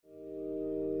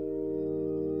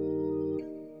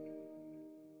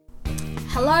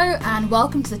Hello and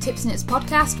welcome to the Tips Knits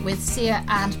podcast with Sia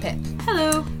and Pip.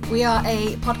 Hello. We are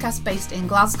a podcast based in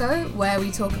Glasgow where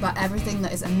we talk about everything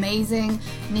that is amazing,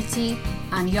 knitty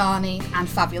and yarny and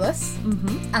fabulous.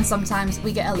 Mm-hmm. And sometimes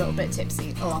we get a little bit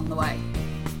tipsy along the way.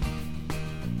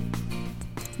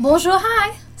 Bonjour,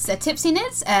 hi! C'est Tipsy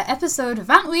Knits, épisode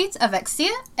 28 avec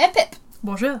Sia et Pip.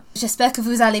 Bonjour. J'espère que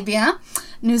vous allez bien.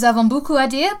 Nous avons beaucoup à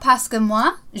dire parce que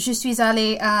moi, je suis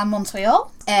allée à Montréal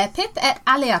et Pip est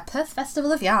allé à Perth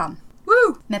Festival of Yarn.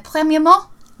 Woo! Mais premièrement,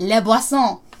 les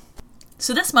boissons.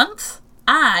 So this month,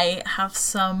 I have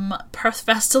some Perth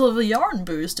Festival of Yarn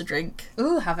booze to drink.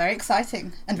 Ooh, how very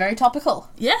exciting and very topical.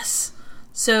 Yes.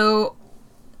 So,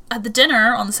 at the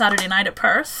dinner on the Saturday night at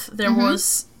Perth, there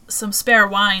was some spare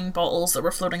wine bottles that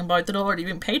were floating about that had already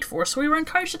been paid for, so we were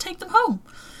encouraged to take them home.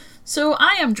 So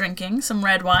I am drinking some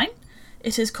red wine.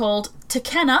 It is called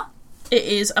Tequena. It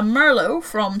is a Merlot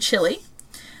from Chile.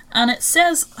 And it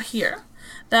says here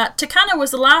that Tequena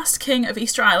was the last king of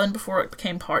Easter Island before it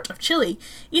became part of Chile.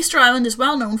 Easter Island is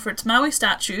well known for its Maui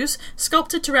statues,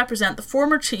 sculpted to represent the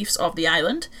former chiefs of the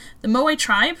island. The Moai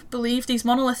tribe believed these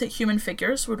monolithic human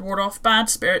figures would ward off bad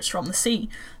spirits from the sea.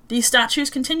 These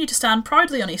statues continue to stand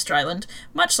proudly on Easter Island,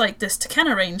 much like this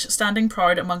Tequena range standing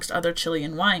proud amongst other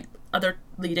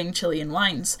leading Chilean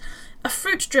wines. A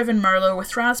fruit-driven Merlot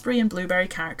with raspberry and blueberry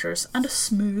characters and a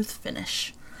smooth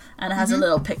finish. And it has a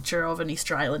little picture of an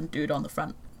Easter Island dude on the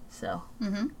front. So,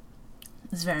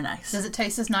 it's very nice. Does it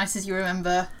taste as nice as you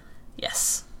remember?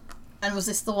 Yes. And was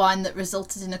this the wine that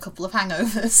resulted in a couple of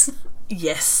hangovers?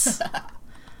 Yes.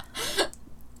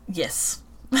 Yes.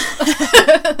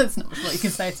 There's not much more you can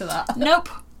say to that. Nope.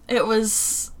 It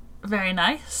was very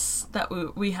nice that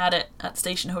we had it at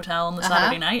Station Hotel on the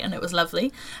Saturday night, and it was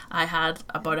lovely. I had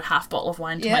about a half bottle of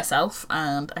wine to myself,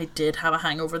 and I did have a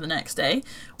hangover the next day,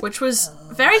 which was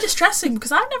very distressing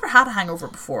because I've never had a hangover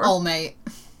before. Oh, mate.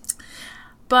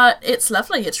 But it's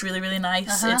lovely. It's really, really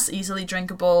nice. It's easily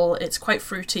drinkable. It's quite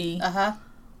fruity. I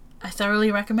thoroughly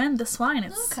recommend this wine.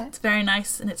 It's very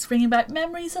nice, and it's bringing back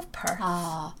memories of Perth.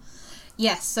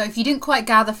 Yes, so if you didn't quite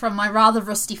gather from my rather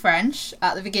rusty French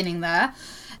at the beginning there,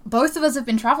 both of us have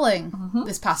been travelling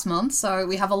this past month, so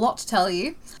we have a lot to tell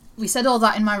you. We said all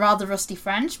that in my rather rusty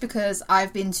French because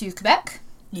I've been to Quebec.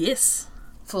 Yes.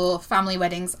 For family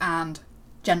weddings and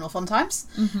general fun times.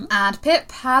 And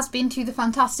Pip has been to the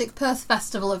fantastic Perth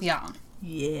Festival of Yarn.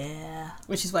 Yeah.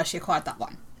 Which is where she acquired that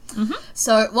wine.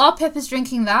 So while Pip is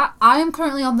drinking that, I am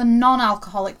currently on the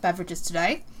non-alcoholic beverages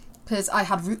today because I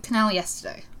had root canal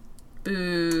yesterday.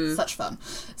 Boo. Such fun.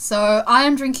 So I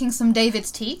am drinking some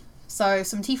David's tea. So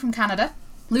some tea from Canada,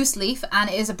 loose leaf, and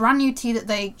it is a brand new tea that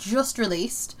they just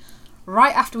released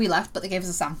right after we left, but they gave us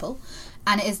a sample.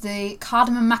 And it is the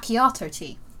cardamom macchiato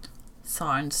tea.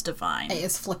 Sounds divine. It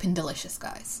is flipping delicious,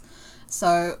 guys.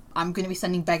 So I'm going to be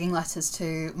sending begging letters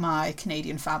to my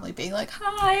Canadian family being like,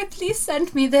 hi, please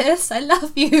send me this. I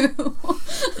love you.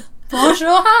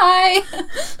 Bonjour, hi.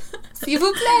 S'il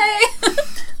vous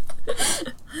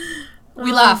plaît.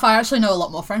 We laugh. I actually know a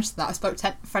lot more French than that. I spoke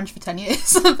French for 10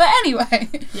 years. But anyway.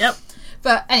 Yep.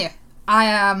 But anyway, I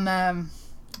am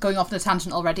going off on a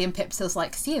tangent already, and Pip says,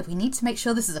 like, Sia, we need to make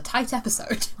sure this is a tight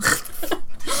episode.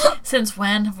 Since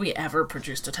when have we ever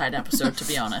produced a tight episode, to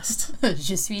be honest?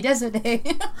 Je suis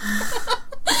désolée.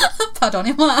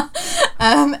 Pardonnez-moi.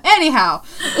 Anyhow,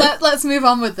 let's move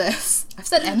on with this. I've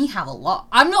said anyhow a lot.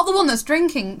 I'm not the one that's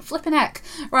drinking. Flippin' heck.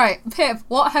 Right, Pip,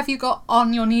 what have you got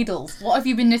on your needles? What have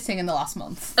you been knitting in the last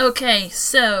month? Okay,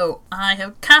 so I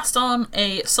have cast on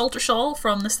a Salter shawl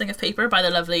from This Thing of Paper by the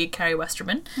lovely Carrie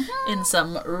Westerman in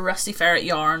some Rusty Ferret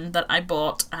yarn that I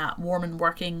bought at Warm and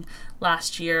Working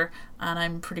last year, and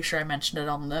I'm pretty sure I mentioned it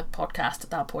on the podcast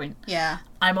at that point. Yeah.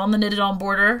 I'm on the Knitted On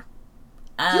border.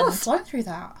 You were flown through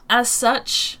that. As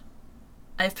such,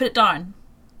 I've put it down.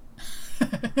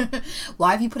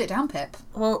 Why have you put it down, Pip?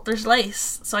 Well, there's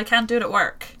lace, so I can't do it at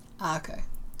work. Okay.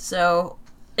 So,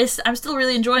 I'm still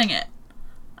really enjoying it.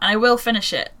 And I will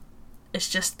finish it. It's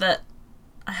just that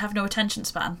I have no attention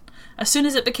span. As soon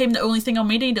as it became the only thing on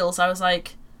my needles, I was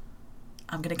like,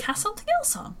 I'm going to cast something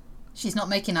else on. She's not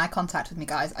making eye contact with me,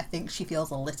 guys. I think she feels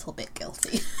a little bit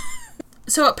guilty.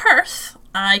 So at Perth,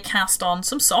 I cast on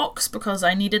some socks because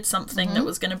I needed something that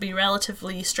was going to be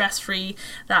relatively stress-free,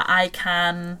 that I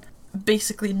can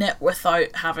basically knit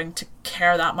without having to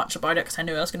care that much about it, because I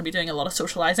knew I was going to be doing a lot of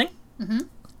socialising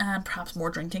and perhaps more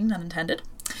drinking than intended.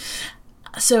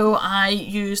 So I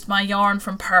used my yarn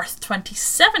from Perth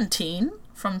 2017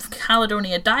 from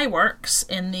Caledonia Dye Works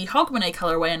in the Hogmanay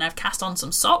colourway, and I've cast on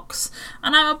some socks,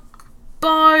 and I'm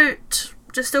about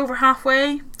just over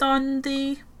halfway down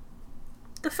the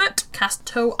foot, cast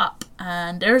toe up.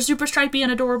 And they're super stripy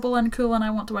and adorable and cool, and I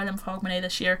want to wear them for Hogmanay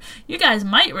this year. You guys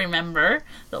might remember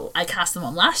that I cast them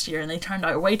on last year and they turned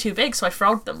out way too big, so I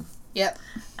frogged them. Yep.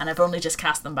 And I've only just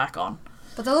cast them back on.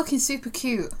 But they're looking super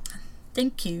cute.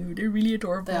 Thank you. They're really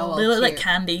adorable. They are well They look cute. like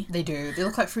candy. They do. They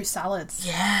look like fruit salads.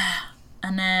 Yeah.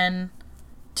 And then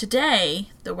today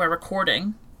that we're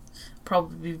recording,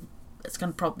 it's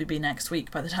going to probably be next week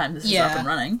by the time this is up and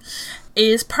running,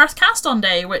 is Perth Cast On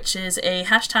Day, which is a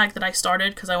hashtag that I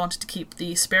started because I wanted to keep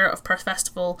the spirit of Perth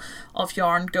Festival of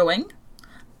Yarn going.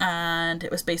 And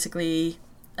it was basically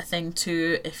a thing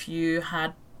to, if you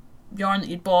had yarn that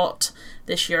you'd bought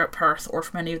this year at Perth or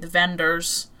from any of the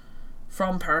vendors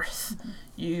from Perth,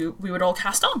 we would all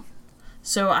cast on.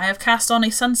 So I have cast on a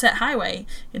Sunset Highway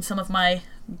in some of my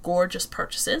gorgeous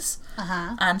purchases.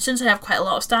 And since I have quite a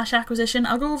lot of stash acquisition,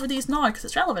 I'll go over these now because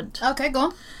it's relevant. Okay, go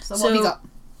on. So what have you got?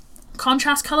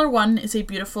 Contrast colour 1 is a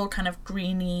beautiful kind of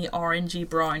greeny, orangey,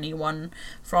 browny one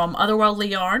from Otherworldly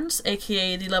Yarns,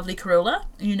 aka the lovely Corolla.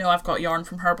 You know I've got yarn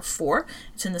from her before.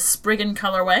 It's in the Spriggan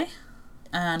colourway,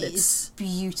 and it's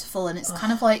beautiful, and it's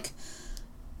kind of like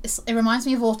it reminds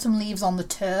me of autumn leaves on the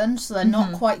turn. So they're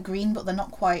not quite green, but they're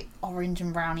not quite orange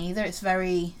and brown either. It's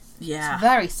very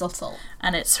very subtle.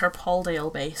 And it's her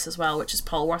Pauldale base as well, which is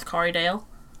Polworth Corriedale.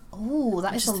 Oh,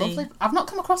 that is a lovely... I've not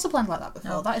come across a blend like that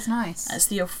before. No. That is nice. It's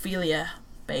the Ophelia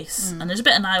base. And there's a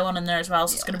bit of nylon in there as well,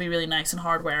 so it's going to be really nice and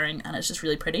hard wearing, and it's just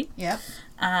really pretty. Yeah.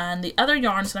 And the other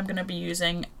yarns that I'm going to be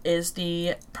using is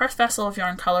the Perth Festival of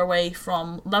Yarn colourway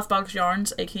from Lovebugs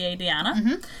Yarns, aka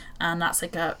Deanna. And that's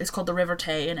it's called the River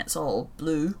Tay, and it's all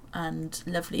blue and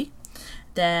lovely.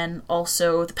 Then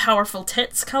also the Powerful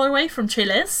Tits colourway from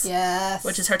Chiles. Yes.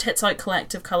 Which is her Tits Out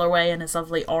Collective colourway, and it's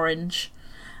lovely orange.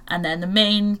 And then the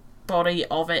main body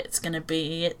of it's going to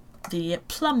be the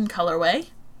Plum colourway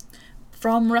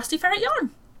from Rusty Ferret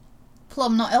Yarn.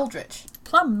 Plum, not Eldritch.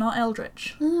 Plum, not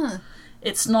Eldritch.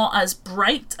 It's not as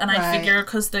bright, and I figure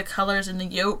because the colours in the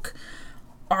yoke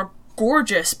are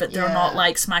gorgeous, but they're not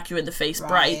like smack you in the face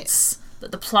brights,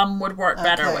 that the plum would work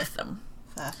better with them.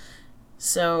 Fair.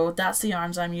 So that's the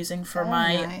yarns I'm using for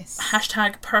my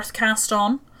hashtag Perth Cast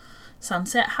On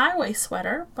Sunset Highway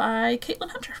sweater by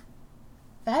Caitlin Hunter.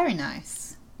 Very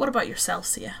nice. What about yourself,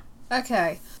 Sia?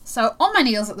 Okay, so on my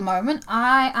needles at the moment,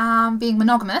 I am being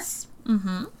monogamous.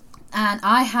 And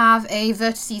I have a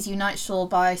Vertices Unite shawl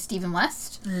by Stephen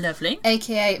West. Lovely.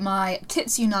 AKA my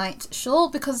Tits Unite shawl,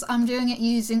 because I'm doing it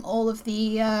using all of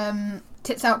the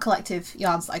Tits Out Collective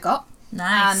yarns that I got.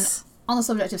 Nice. And on the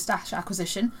subject of stash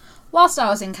acquisition, whilst I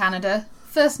was in Canada,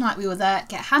 first night we were there,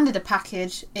 get handed a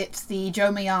package. It's the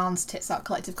Joma Yarns Tits Out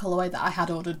Collective colourway that I had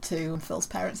ordered to Phil's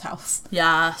parents' house.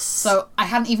 Yes. So I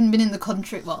hadn't even been in the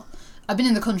country, well, I've been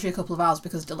in the country a couple of hours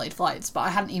because of delayed flights, but I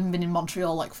hadn't even been in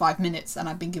Montreal like 5 minutes, and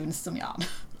I'd been given some yarn.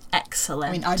 Excellent.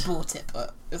 I mean, I bought it,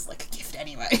 but it was like a gift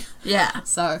anyway. Yeah.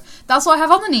 So that's what I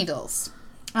have on the needles.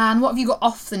 And what have you got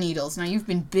off the needles? Now, you've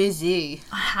been busy.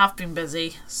 I have been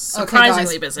busy.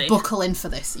 Surprisingly busy. Buckle in for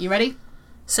this. Are you ready?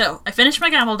 So, I finished my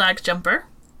Gameldags jumper,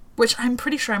 which I'm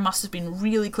pretty sure I must have been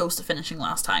really close to finishing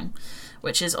last time,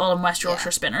 which is all in West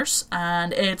Yorkshire Spinners,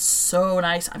 and it's so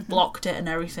nice. I've blocked it and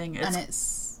everything.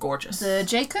 It's gorgeous. The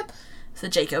Jacob? It's the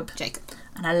Jacob. Jacob.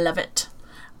 And I love it.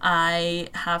 I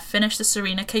have finished the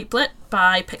Serena Capelet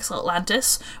by Pixel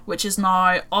Atlantis, which is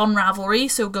now on Ravelry,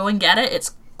 so go and get it.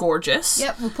 It's gorgeous.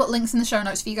 Yep, we'll put links in the show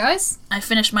notes for you guys. I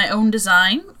finished my own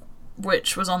design,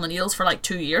 which was on the needles for like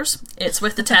 2 years. It's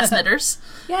with the Test Knitters.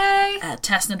 Yay!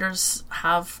 Test Knitters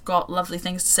have got lovely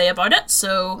things to say about it,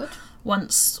 so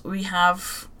once we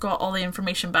have got all the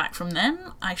information back from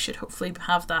them, I should hopefully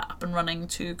have that up and running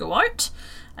to go out.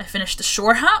 I finished the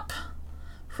Shore Hap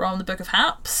from the Book of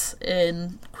Haps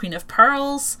in Queen of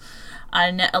Pearls.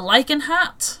 I knit a lichen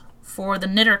hat for the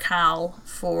Knitter Cal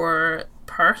for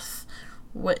Perth,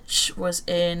 which was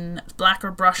in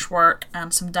blacker brushwork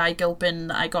and some dye gilpin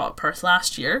that I got at Perth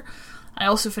last year. I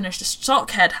also finished a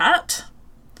Stockhead hat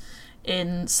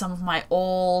in some of my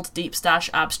old Deep Stash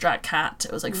Abstract Cat.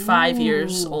 It was like 5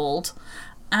 years old.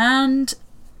 And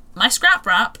my scrap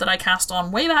wrap that I cast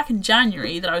on way back in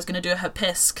January that I was going to do a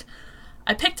Hapisc,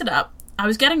 I picked it up. I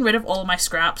was getting rid of all of my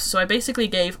scraps, so I basically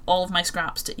gave all of my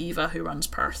scraps to Eva, who runs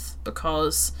Perth,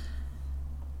 because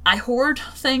I hoard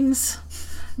things.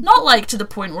 Not like to the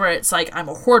point where it's like I'm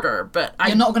a hoarder, but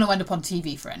You're not going to end up on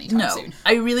TV for any time soon.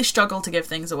 I really struggle to give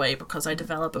things away because I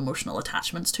develop emotional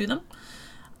attachments to them.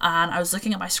 And I was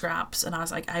looking at my scraps and I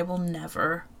was like, I will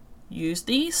never use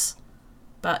these.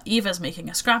 But Eva's making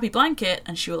a scrappy blanket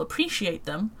and she will appreciate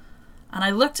them. And I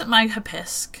looked at my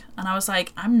Hapisc and I was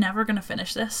like, I'm never going to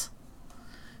finish this.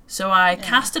 So I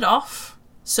cast it off,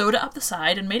 sewed it up the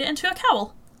side and made it into a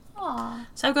cowl. Aww.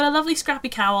 So I've got a lovely scrappy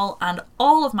cowl, and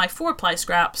all of my 4-ply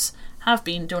scraps have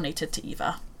been donated to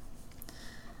Eva.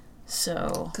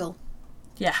 So, Cool.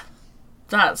 yeah,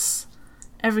 that's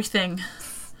everything.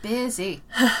 Busy.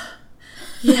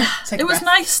 Yeah, Take a it was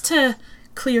breath. nice to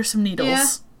clear some needles. Yeah.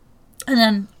 And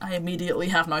then I immediately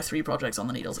have now 3 projects on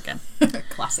the needles again.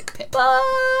 Classic Pip.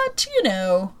 But, you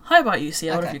know, how about you,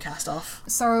 Sia? What have Okay. you cast off?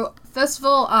 So, first of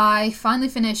all, I finally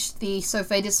finished the So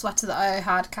Faded sweater that I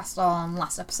had cast on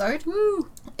last episode Woo!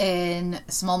 in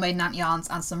Small Maiden Ant yarns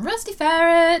and some Rusty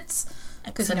Ferrets.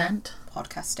 Because, you know, Excellent.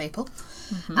 podcast staple.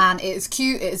 And it is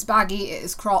cute, it is baggy, it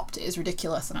is cropped, it is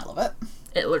ridiculous, and I love it.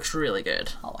 It looks really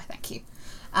good. Oh, I thank you.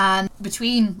 And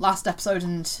between last episode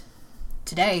and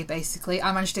today, basically,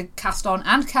 I managed to cast on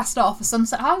and cast off a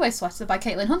Sunset Highway sweater by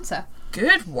Caitlin Hunter.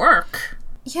 Good work.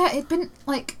 Yeah, it'd been,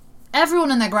 like, everyone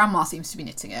and their grandma seems to be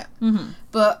knitting it. Mm-hmm.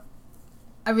 But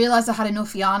I realised I had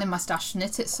enough yarn in my stash to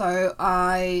knit it, so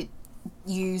I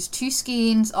used 2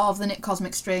 skeins of the Knit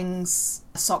Cosmic Strings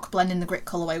sock blend in the grit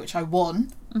colourway, which I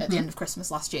won at the end of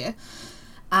Christmas last year.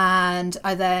 And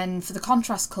I then, for the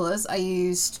contrast colours, I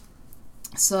used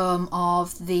some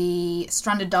of the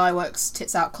Stranded Dye Works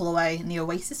Tits Out colourway in the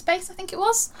Oasis base, I think it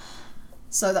was.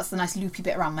 So that's the nice loopy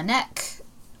bit around my neck.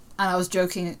 And I was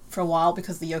joking for a while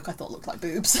because the yoke I thought looked like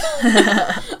boobs.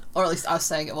 Or at least I was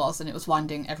saying it was, and it was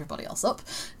winding everybody else up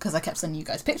because I kept sending you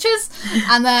guys pictures.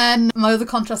 And then my other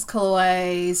contrast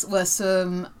colourways were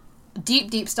some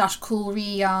Deep Stash Cool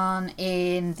yarn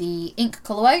in the ink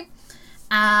colourway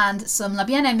and some La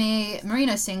Bien-Aimée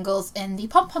merino singles in the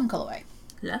Pom Pom colourway,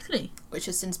 Lovely. which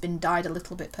has since been dyed a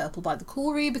little bit purple by the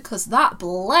Coolry because that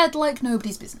bled like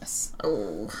nobody's business.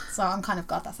 Oh, So I'm kind of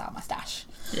glad that's out of my stash.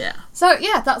 yeah. So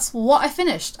yeah, that's what I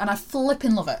finished, and I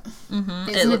flipping love it. Mm-hmm.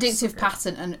 It's an addictive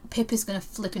pattern, and Pip is going to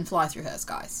flip and fly through hers,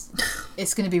 guys.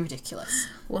 It's going to be ridiculous.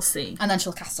 We'll see. And then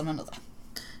she'll cast on another,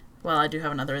 Well, I do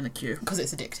have another in the queue. because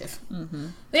it's addictive. Mm-hmm.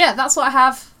 But yeah, that's what I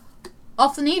have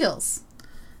off the needles.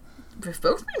 We've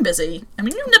both been busy. I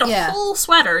mean, you knit a whole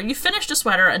sweater. You finished a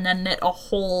sweater and then knit a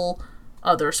whole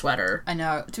other sweater. I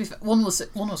know. To be fair, one was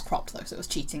cropped, though, so it was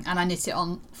cheating, and I knit it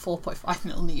on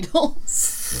 4.5mm needles.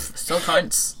 Still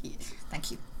counts. Thank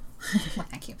you. Well,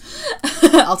 thank you.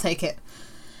 I'll take it.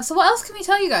 So what else can we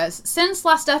tell you guys? Since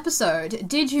last episode,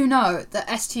 did you know that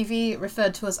STV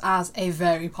referred to us as a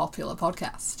very popular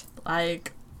podcast?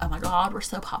 Like, oh my god, we're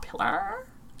so popular.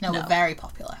 No, No. we're very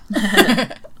popular.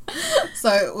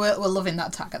 So we're loving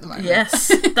that tag at the moment. Yes,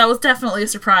 that was definitely a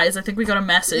surprise. I think we got a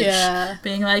message Yeah.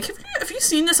 being like, have you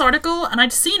seen this article? And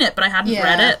I'd seen it, but I hadn't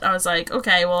read Yeah. it. I was like,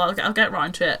 okay, well, I'll get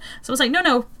round to it. So I was like,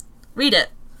 no, read it.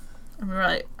 And we were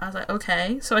like, I was like,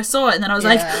 okay. So I saw it, and then I was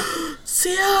like,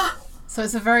 Sia! So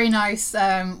it's a very nice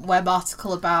web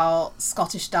article about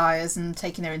Scottish dyers and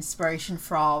taking their inspiration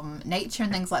from nature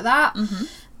and things like that. Mm-hmm.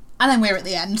 And then we're at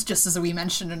the end, just as we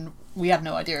mentioned, and we had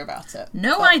no idea about it.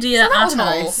 No idea so that at was all.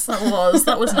 nice.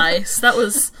 That was nice.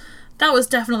 That was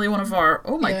definitely one of our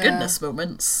oh my Yeah. goodness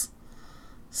moments.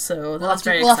 So We'll that's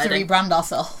very have to exciting. rebrand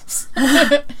ourselves.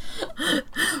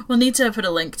 We'll need to put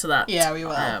a link to that. Yeah, we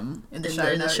will. In the show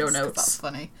 'cause notes. That's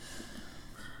funny.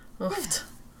 Oofed.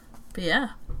 But yeah,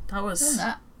 that was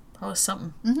That.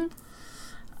 something. Mm-hmm.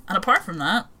 And apart from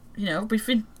that, you know, we've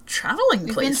been travelling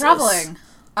We've places. been travelling.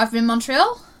 I've been in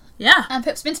Montreal, Yeah. and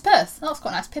Pip's been to Perth. That was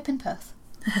quite nice. Pip in Perth.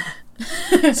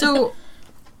 So,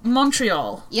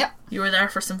 Montreal. Yep. You were there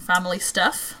for some family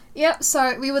stuff. Yep,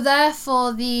 so we were there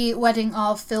for the wedding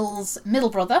of Phil's middle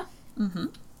brother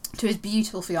to his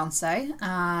beautiful fiancée,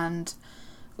 and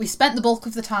we spent the bulk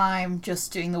of the time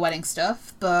just doing the wedding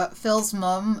stuff, but Phil's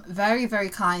mum very, very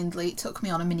kindly took me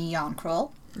on a mini yarn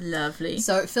crawl. Lovely.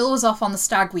 So Phil was off on the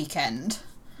stag weekend,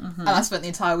 and I spent the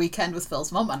entire weekend with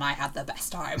Phil's mum, and I had the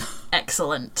best time.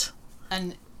 Excellent.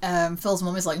 And Phil's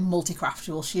mum is like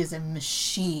multi-craftual. She is a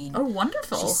machine. Oh,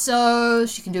 wonderful. She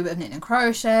sews, she can do a bit of knitting and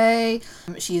crochet,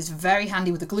 she is very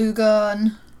handy with a glue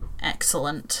gun,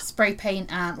 Excellent. spray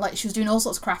paint, and like she was doing all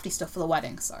sorts of crafty stuff for the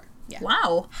wedding, so yeah.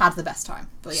 Wow. Had the best time.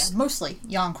 But yeah, mostly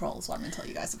yarn crawls, what I'm going to tell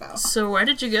you guys about. So where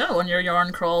did you go on your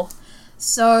yarn crawl?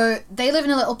 So they live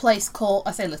in a little place called,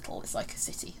 I say little, it's like a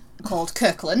city, called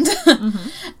Kirkland.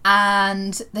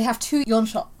 And they have 2 yarn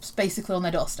shops basically on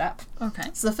their doorstep. Okay.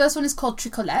 So the first one is called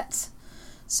Tricolette.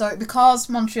 So because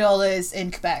Montreal is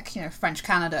in Quebec, you know, French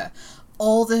Canada,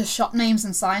 all the shop names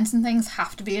and signs and things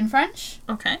have to be in French.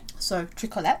 Okay. So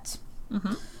Tricolette.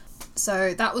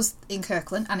 So that was in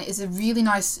Kirkland, and it is a really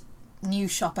nice new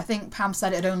shop. I think Pam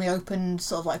said it had only opened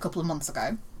sort of like a couple of months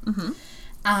ago.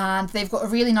 And they've got a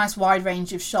really nice wide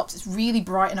range of shops. It's really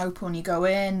bright and open when you go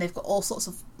in. They've got all sorts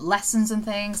of lessons and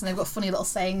things, and they've got funny little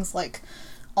sayings like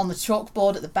on the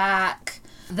chalkboard at the back.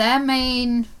 Their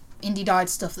main indie dyed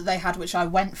stuff that they had, which I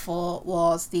went for,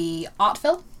 was the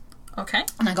Artfill. Okay.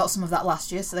 And I got some of that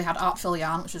last year. So they had Artfill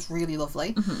yarn, which was really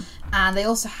lovely. And they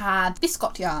also had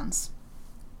Biscot yarns.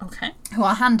 Okay. Who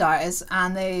are hand dyers,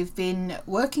 and they've been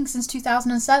working since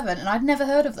 2007, and I'd never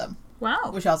heard of them. Wow.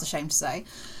 Which I was ashamed to say.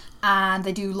 And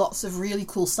they do lots of really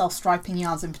cool self-striping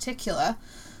yarns in particular.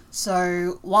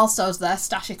 So whilst I was there,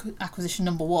 stash acquisition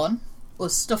number 1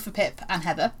 was stuff for Pip and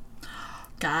Heather.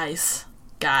 Guys.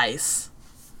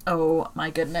 Oh my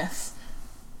goodness.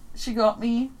 She got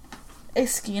me a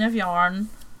skein of yarn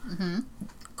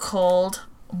called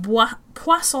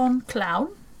Poisson Clown.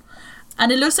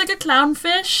 And it looks like a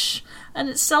clownfish, and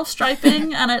it's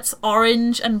self-striping, and it's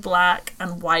orange and black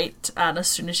and white. And as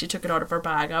soon as she took it out of her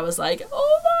bag, I was like,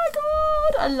 oh my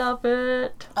god, I love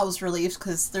it. I was relieved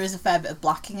because there is a fair bit of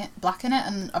black in it,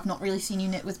 and I've not really seen you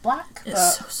knit with black.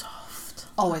 It's so soft.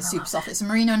 Oh, it's super soft. It's a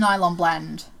merino nylon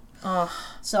blend. Oh.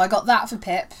 So I got that for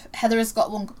Pip. Heather has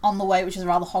got one on the way, which is a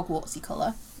rather Hogwartsy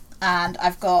colour. And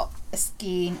I've got a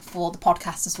skein for the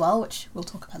podcast as well, which we'll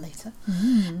talk about later.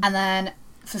 And then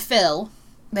for Phil,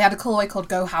 they had a colourway called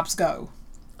Go Habs Go.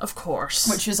 Of course.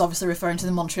 Which was obviously referring to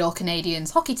the Montreal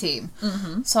Canadiens hockey team.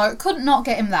 So I couldn't not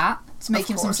get him that to make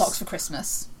him some socks for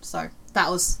Christmas. So that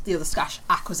was the other stash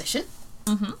acquisition.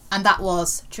 And that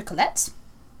was Tricolette.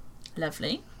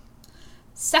 Lovely.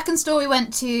 Second store we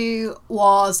went to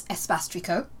was Espace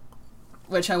Tricot,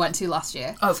 which I went to last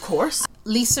year. Of course.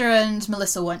 Lisa and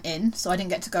Melissa weren't in, so I didn't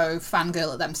get to go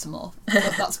fangirl at them some more.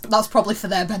 But that's probably for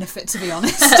their benefit, to be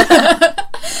honest.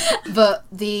 But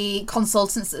the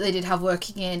consultants that they did have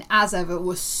working in, as ever,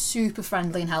 were super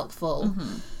friendly and helpful.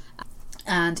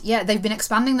 And yeah, they've been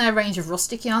expanding their range of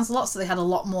rustic yarns a lot, so they had a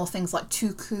lot more things like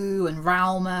Tuku and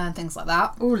Rauma and things like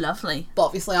that. Oh, lovely. But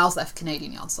obviously I was there for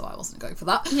Canadian yarns, so I wasn't going for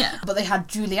that. Yeah. But they had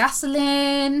Julie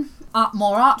Asselin,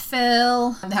 more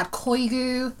Artfill, and they had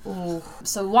Koigu. Oh.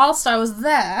 So whilst I was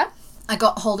there, I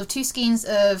got hold of 2 skeins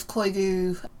of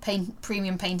Koigu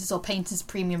Premium Painters or Painters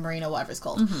Premium Merino, whatever it's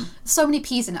called. So many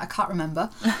P's in it, I can't remember.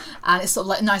 And it's sort of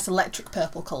like nice electric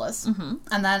purple colours.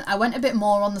 And then I went a bit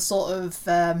more on the sort of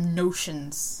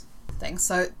notions thing.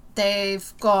 So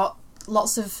they've got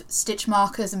lots of stitch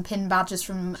markers and pin badges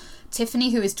from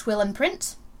Tiffany, who is Twill and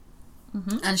Print.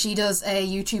 And she does a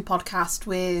YouTube podcast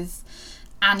with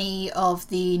Annie of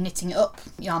the Knitting Up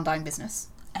yarn dyeing business.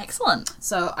 Excellent.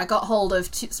 So I got hold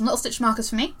of some little stitch markers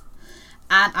for me,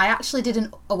 and I actually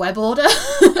did a web order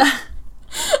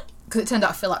because it turned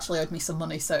out Phil actually owed me some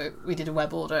money, so we did a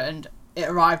web order and it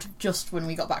arrived just when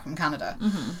we got back from Canada.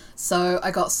 So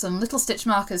I got some little stitch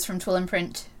markers from Twill and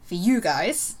Print for you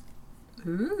guys.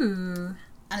 Ooh.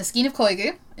 And a skein of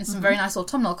Koigu in some very nice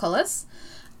autumnal colours.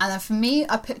 And then for me,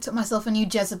 I picked up myself a new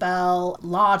Jezebel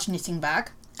large knitting bag,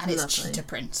 and it's cheetah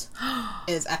print.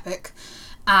 It is epic.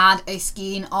 And a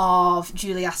skein of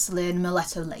Julie Asselin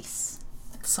Miletto lace.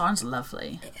 It sounds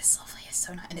lovely. It is lovely, it's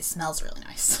so nice, and it smells really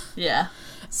nice. Yeah.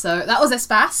 So that was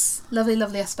Espace, lovely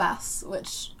Espace,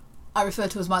 which I refer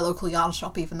to as my local yarn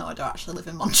shop, even though I don't actually live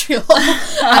in Montreal.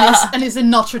 and it's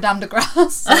in Notre Dame de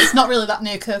Grasse, so it's not really that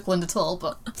near Kirkland at all,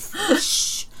 but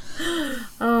shh.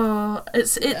 Oh,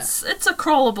 it's a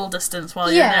crawlable distance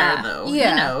while you're there, though. Yeah.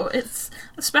 You know, it's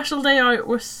a special day out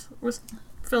with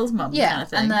Phil's mum, kind of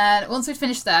thing. And then once we'd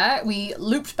finished there, we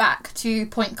looped back to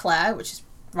Point Clare, which is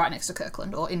right next to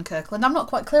Kirkland, or in Kirkland. I'm not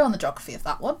quite clear on the geography of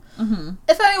that one.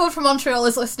 If anyone from Montreal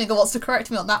is listening or wants to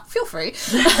correct me on that, feel free.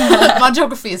 My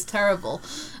geography is terrible.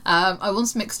 I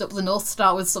once mixed up the North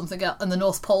Star with something else and the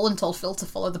North Pole and told Phil to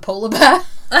follow the polar bear.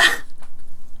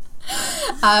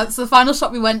 So the final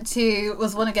shop we went to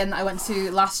was one again that I went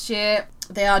to last year.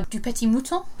 They are Du Petit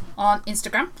Mouton on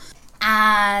Instagram.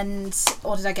 And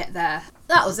what did I get there?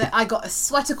 That was it. I got a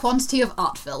sweater quantity of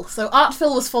Artfill. So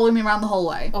Artfill was following me around the whole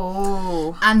way.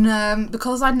 Oh. And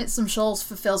because I knit some shawls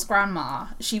for Phil's grandma,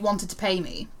 she wanted to pay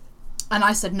me. And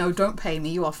I said, no, don't pay me,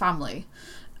 you are family.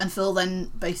 And Phil then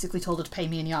basically told her to pay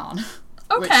me in yarn.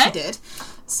 Okay. Which she did.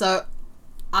 So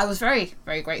I was very,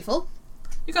 very grateful.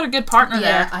 You got a good partner there.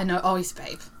 Yeah, I know. Oh, he's a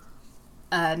babe.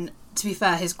 And to be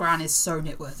fair, his gran is so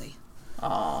knitworthy.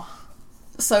 Oh.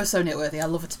 So knitworthy. I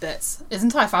love her to bits. His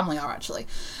entire family are, actually.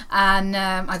 And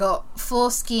I got 4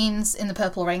 skeins in the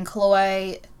Purple Rain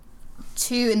colourway,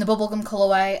 2 in the Bubblegum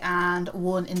colourway, and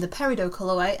 1 in the Peridot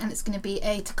colourway. And it's going to be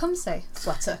a Tecumseh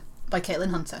sweater by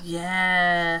Caitlin Hunter.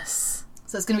 Yes.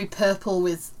 So it's going to be purple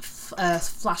with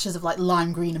flashes of like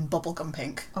lime green and bubblegum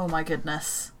pink. Oh my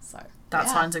goodness. So that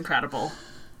sounds incredible.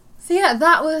 So yeah,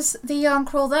 that was the yarn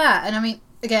crawl there. And I mean,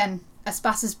 again,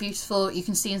 Espace is beautiful. You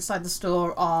can see inside the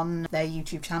store on their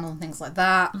YouTube channel and things like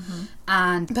that.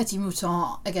 And Petit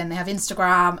Mouton, again, they have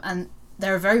Instagram, and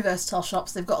they're a very versatile shop.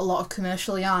 So they've got a lot of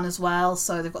commercial yarn as well,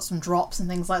 so they've got some drops and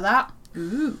things like that.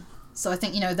 Ooh. So I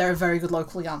think, they're a very good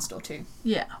local yarn store too.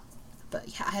 Yeah. But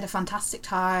yeah, I had a fantastic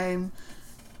time.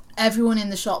 Everyone in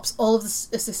the shops, all of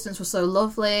the assistants were so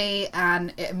lovely,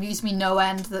 and it amused me no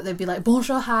end that they'd be like,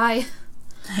 bonjour, hi.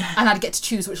 And I'd get to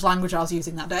choose which language I was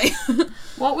using that day.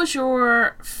 What was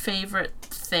your favourite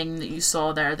thing that you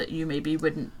saw there that you maybe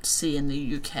wouldn't see in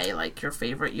the UK? Like your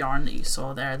favourite yarn that you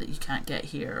saw there that you can't get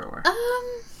here? Or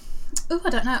I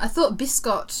don't know. I thought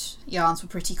biscot yarns were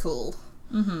pretty cool.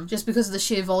 Mm-hmm. Just because of the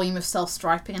sheer volume of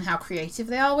self-striping and how creative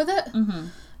they are with it. Mm-hmm.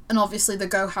 And obviously the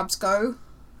Go Habs Go.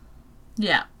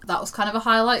 Yeah. That was kind of a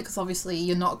highlight, because obviously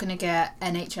you're not going to get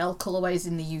NHL colourways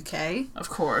in the UK. Of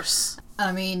course.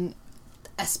 I mean,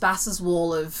 Espasa's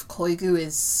wall of Koigu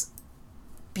is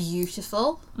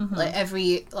beautiful. Mm-hmm.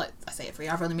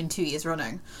 I've only been 2 years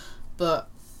running, but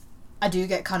I do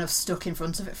get kind of stuck in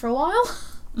front of it for a while.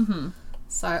 Mm-hmm.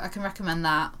 So I can recommend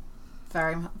that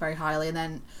very, very highly. And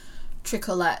then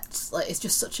Tricolette, it's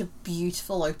just such a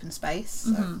beautiful open space.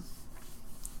 So Mm-hmm.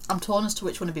 I'm torn as to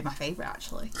which one would be my favourite,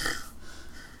 actually.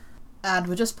 And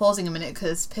we're just pausing a minute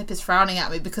because Pip is frowning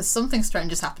at me because something strange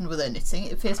has happened with her knitting.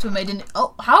 It appears to have made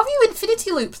how have you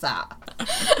infinity looped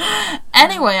that?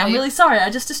 Anyway, I'm really sorry. I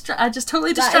just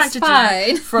totally distracted you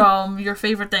fine. from your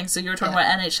favourite thing. So you were talking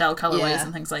about NHL colourways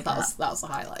and things like that. That was the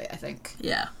highlight, I think.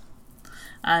 Yeah.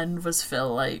 And was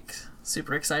Phil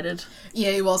super excited?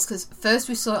 Yeah, he was, because first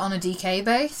we saw it on a DK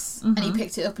base, and he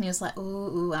picked it up and he was like,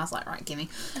 ooh, and I was like, right, gimme.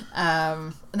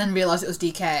 And then realised it was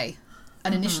DK.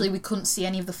 And initially we couldn't see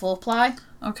any of the 4-ply.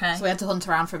 Okay. So we had to hunt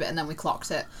around for a bit, and then we clocked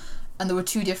it. And there were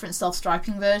 2 different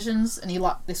self-striping versions, and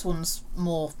this one's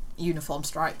more uniform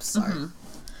stripes, so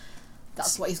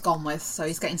that's what he's gone with. So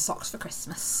he's getting socks for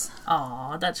Christmas.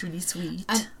 Aw, that's really sweet.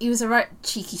 And he was a right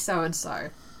cheeky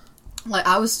so-and-so.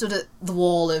 I was stood at the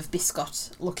wall of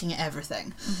Biscot looking at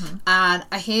everything, and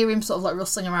I hear him sort of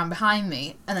rustling around behind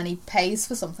me, and then he pays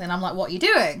for something, and I'm like, what are you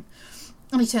doing?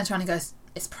 And he turns around and goes,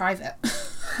 it's private.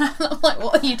 And I'm like,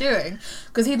 what are you doing?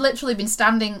 Because he'd literally been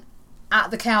standing at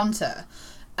the counter,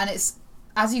 and it's,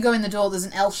 as you go in the door, there's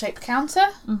an L-shaped counter,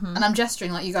 and I'm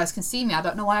gesturing like you guys can see me. I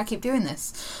don't know why I keep doing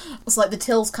this. It's the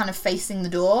till's kind of facing the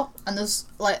door, and there's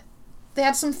they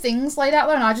had some things laid out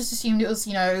there, and I just assumed it was,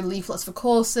 leaflets for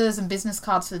courses and business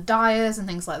cards for the dyers and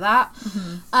things like that.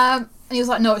 And he was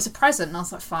like, no, it's a present. And I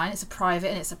was like, fine, it's a private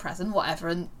and it's a present, whatever.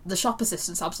 And the shop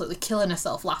assistant's absolutely killing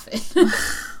herself laughing.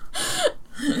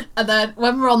 And then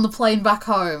when we're on the plane back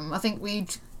home, I think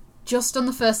we'd just done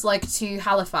the first leg to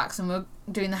Halifax, and we're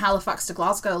doing the Halifax to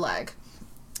Glasgow leg.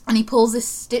 And he pulls this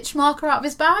stitch marker out of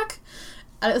his bag,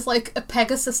 and it's like a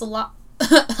Pegasus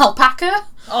alpaca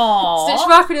Aww. stitch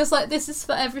marker, and it was like, this is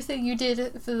for everything you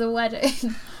did for the wedding.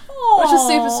 Aww. Which was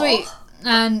super sweet.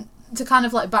 And to kind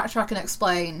of backtrack and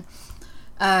explain,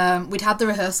 we'd had the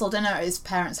rehearsal dinner at his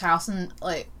parents' house, and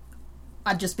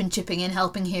I'd just been chipping in,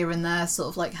 helping here and there,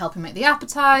 sort of helping make the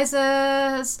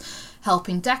appetizers,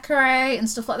 helping decorate and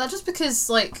stuff like that, just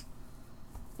because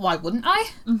why wouldn't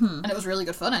I? And it was really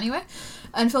good fun anyway.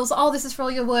 And Phil's like, oh, this is for all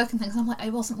your work and things. And I'm like,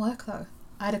 it wasn't work though.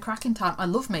 I had a cracking time. I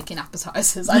love making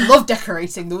appetizers. I love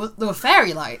decorating. There were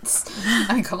fairy lights.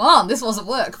 I mean, come on, this wasn't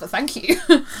work, but thank you.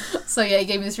 So yeah, he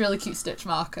gave me this really cute stitch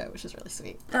marker, which was really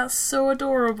sweet. That's so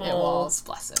adorable. It was,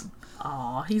 bless him.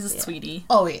 Aw, he's a sweetie.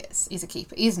 Oh, he is. He's a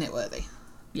keeper. He's knitworthy.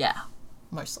 Yeah.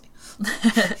 Mostly.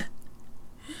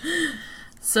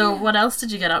 So what else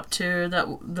did you get up to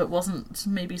that wasn't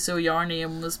maybe so yarny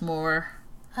and was more...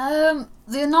 The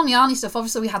non-yarny stuff,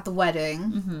 obviously we had the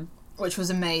wedding, which was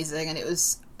amazing, and it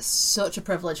was such a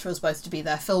privilege for us both to be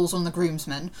there. Phil was one of the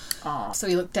groomsmen, so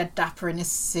he looked dead dapper in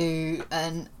his suit,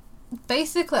 and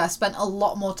basically I spent a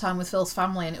lot more time with Phil's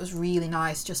family, and it was really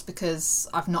nice just because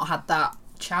I've not had that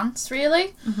chance,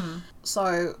 really.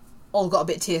 So all got a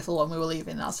bit tearful when we were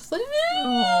leaving, and I was just like,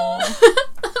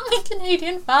 my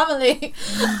Canadian family.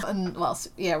 And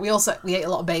we ate a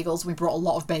lot of bagels. We brought a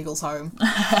lot of bagels home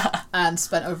and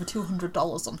spent over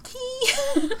 $200 on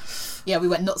tea. Yeah, we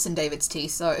went nuts in David's tea,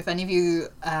 so if any of you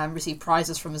receive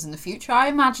prizes from us in the future, I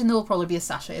imagine there will probably be a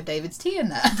sachet of David's tea in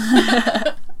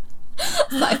there.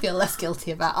 So I feel less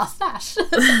guilty about our stash.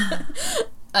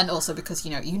 And also because,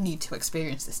 you need to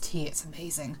experience this tea. It's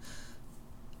amazing.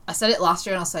 I said it last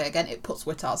year and I'll say it again, it puts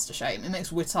Whittards to shame. It makes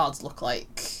Whittards look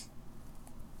like,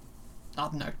 I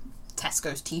don't know,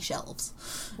 Tesco's tea shelves.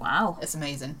 Wow. It's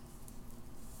amazing.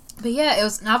 But yeah, it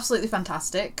was absolutely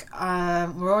fantastic.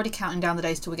 We're already counting down the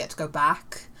days till we get to go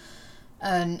back.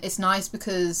 And it's nice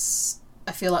because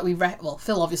I feel like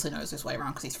Phil obviously knows his way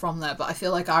around because he's from there, but I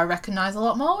feel like I recognise a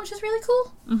lot more, which is really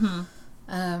cool.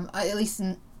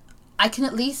 I can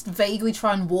at least vaguely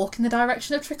try and walk in the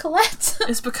direction of Tricolette.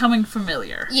 It's becoming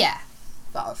familiar. Yeah.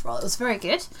 But overall, it was very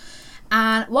good.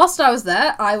 And whilst I was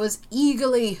there, I was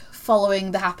eagerly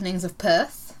following the happenings of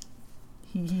Perth.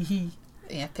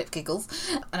 Yeah, Pip giggles.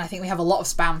 And I think we have a lot of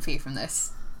spam for you from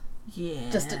this. Yeah.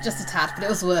 Just a tad, but it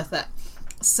was worth it.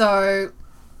 So,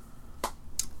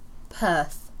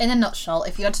 Perth. In a nutshell,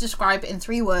 if you had to describe it in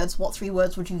 3 words, what 3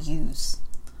 words would you use?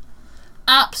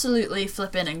 Absolutely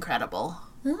flippin' incredible.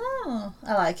 Oh,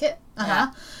 I like it.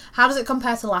 Yeah. How does it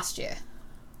compare to last year?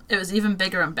 It was even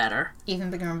bigger and better.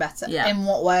 Even bigger and better. Yeah. In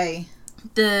what way?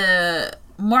 The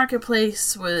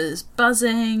marketplace was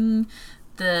buzzing.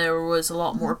 There was a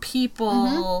lot more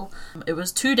people. It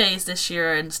was 2 days this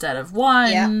year instead of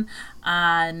 1. Yeah.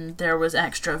 And there was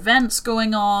extra events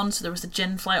going on. So there was the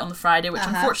gin flight on the Friday, which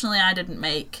unfortunately I didn't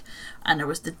make. And there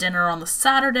was the dinner on the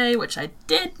Saturday, which I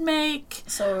did make.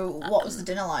 So, what was the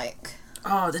dinner like?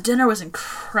 Oh, the dinner was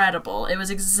incredible. It was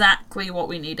exactly what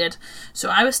we needed. So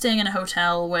I was staying in a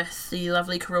hotel with the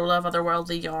lovely Corolla of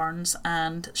Otherworldly Yarns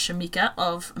and Shamika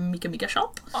of Mika Mika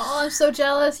Shop. Oh, I'm so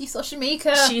jealous. You saw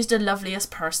Shamika. She's the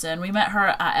loveliest person. We met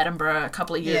her at Edinburgh a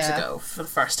couple of years ago for the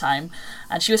first time.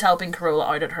 And she was helping Corolla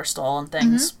out at her stall and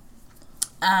things.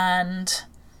 And,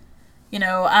 you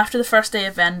know, after the first day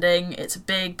of vending, it's a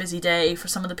big, busy day for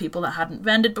some of the people that hadn't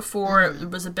vended before.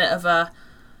 It was a bit of a...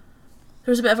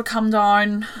 There was a bit of a come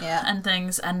down and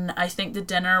things, and I think the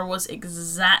dinner was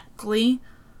exactly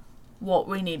what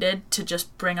we needed to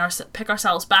just pick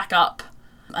ourselves back up.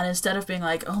 And instead of being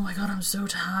like, oh my god, I'm so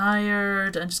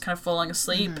tired, and just kind of falling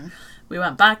asleep, we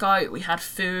went back out, we had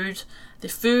food. The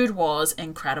food was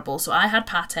incredible. So I had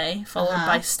pate, followed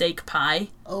by steak pie,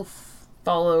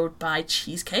 followed by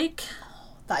cheesecake.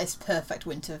 That is perfect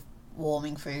winter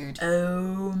warming food.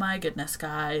 Oh my goodness,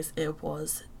 guys, it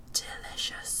was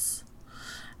delicious.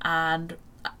 And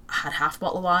I had half a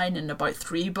bottle of wine and about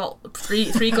three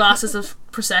glasses of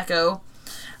Prosecco,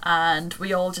 and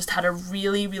we all just had a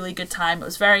really, really good time. It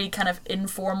was very kind of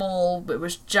informal. It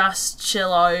was just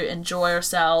chill out, enjoy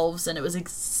ourselves, and it was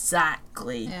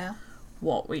exactly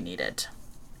what we needed.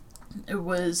 It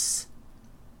was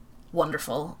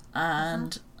wonderful,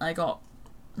 and I got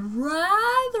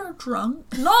rather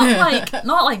drunk. Not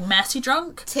like messy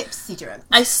drunk. Tipsy drunk.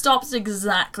 I stopped at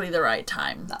exactly the right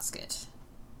time. That's good.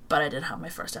 But I did have my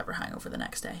first ever hangover the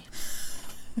next day.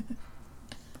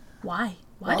 Why?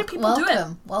 Why do people do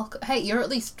it? Welcome. Hey, you're at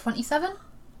least 27?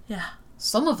 Yeah.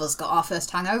 Some of us got our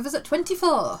first hangovers at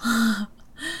 24. I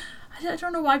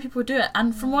don't know why people do it.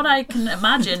 And from what I can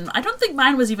imagine, I don't think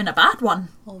mine was even a bad one.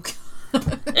 Oh,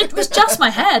 It was just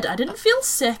my head. I didn't feel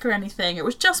sick or anything. It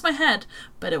was just my head.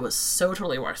 But it was so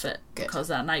totally worth it. Good. Because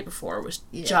that night before was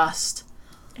just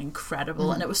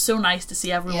incredible, and it was so nice to see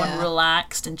everyone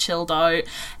relaxed and chilled out.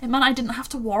 And man, I didn't have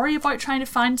to worry about trying to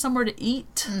find somewhere to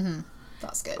eat.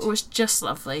 That's good. It was just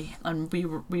lovely, and we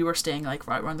were staying like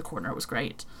right around the corner. It was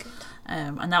great.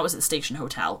 And that was at the Station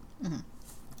Hotel,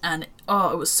 and it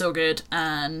was so good,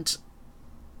 and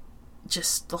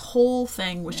just the whole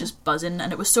thing was just buzzing,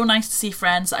 and it was so nice to see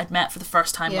friends that I'd met for the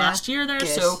first time last year there. Good.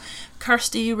 So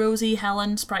Kirsty, Rosie,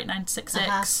 Helen, Sprite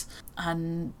 966,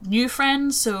 and new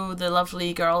friends, so the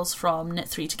lovely girls from Knit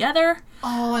 3 Together.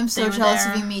 Oh, I'm so jealous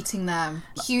of you meeting them.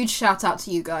 Huge shout out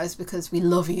to you guys because we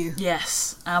love you.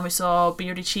 Yes, and we saw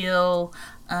Beardy Chill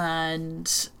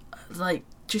and like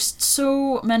just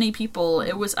so many people.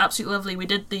 It was absolutely lovely. We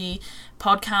did the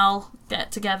Podcal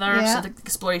get together, so the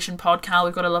Exploration Podcal.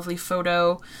 We've got a lovely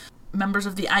photo. Members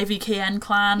of the IVKN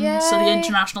clan, so the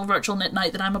International Virtual Knit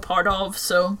Night that I'm a part of.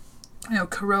 So, you know,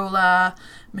 Corolla,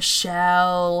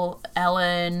 Michelle,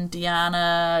 Ellen,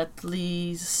 Deanna,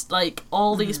 Lise, like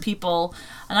all these people,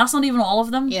 and that's not even all of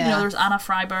them. You know, there's Anna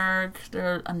Freiberg,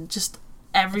 and just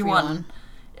everyone.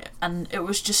 And it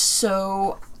was just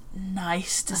so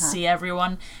nice to see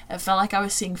everyone. It felt like I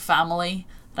was seeing family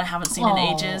that I haven't seen in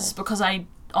ages, because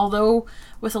although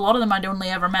with a lot of them I'd only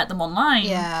ever met them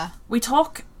online, we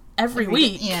talk every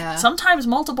week, sometimes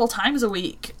multiple times a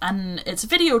week, and it's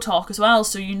video talk as well,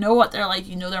 so you know what they're like,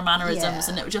 you know their mannerisms,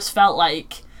 and it just felt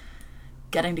like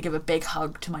getting to give a big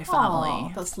hug to my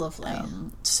family. That's lovely.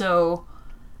 So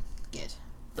good.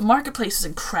 The marketplace is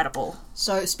incredible.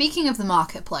 So speaking of the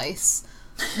marketplace,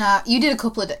 now you did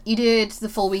you did the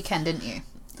full weekend, didn't you?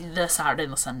 The Saturday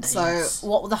and the Sunday. So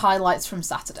what were the highlights from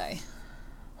Saturday?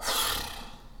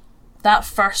 That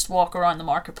first walk around the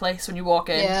marketplace when you walk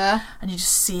in and you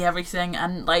just see everything,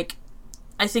 and like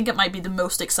I think it might be the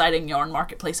most exciting yarn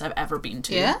marketplace I've ever been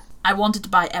to. Yeah. I wanted to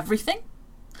buy everything.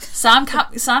 Sam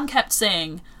kept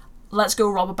saying, "Let's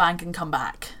go rob a bank and come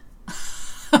back."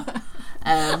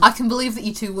 I can believe that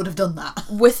you two would have done that.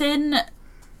 Within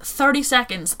 30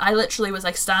 seconds, I literally was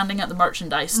like standing at the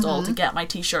merchandise stall to get my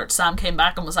t-shirt. Sam came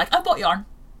back and was like, I bought yarn.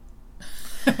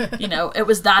 You know, it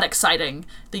was that exciting.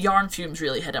 The yarn fumes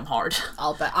really hit him hard.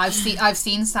 I'll bet. I've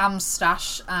seen Sam's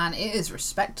stash and it is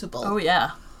respectable. Oh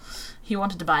yeah. He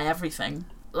wanted to buy everything.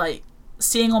 Like,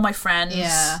 seeing all my friends.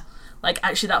 Yeah. Like,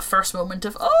 actually that first moment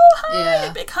of, oh,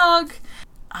 hi, big hug.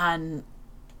 And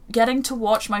getting to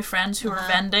watch my friends who are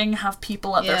vending have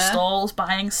people at their stalls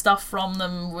buying stuff from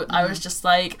them. I was just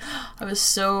like, I was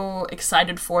so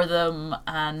excited for them,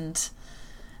 and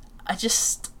I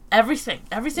just, everything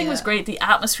was great. The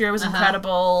atmosphere was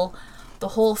incredible. The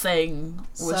whole thing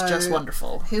was just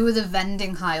wonderful. Who were the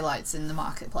vending highlights in the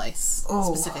marketplace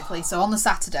specifically? So on the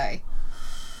Saturday,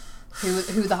 who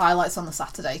were the highlights on the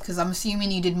Saturday? Because I'm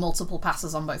assuming you did multiple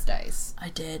passes on both days. I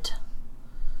did.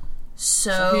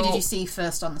 So who did you see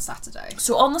first on the Saturday?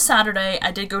 So on the Saturday,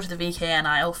 I did go to the VKN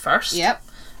aisle first. Yep.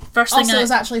 First thing it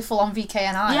was actually full on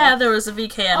VKN aisle. Yeah, there was a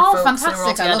VKN folks. Fantastic. They were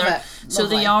all together. I love it. So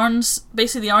the yarns,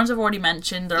 basically the yarns I've already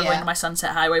mentioned, they're going to my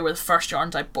Sunset Highway, were the first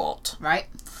yarns I bought. Right.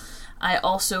 I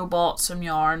also bought some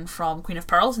yarn from Queen of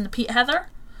Pearls in the Pete Heather.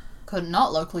 Could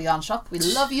not, local yarn shop. We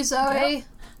love you, Zoe. Yep.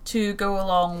 To go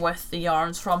along with the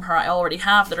yarns from her I already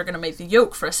have that are going to make the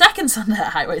yoke for a second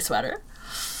Sunset Highway sweater.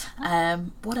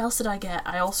 What else did I get?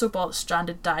 I also bought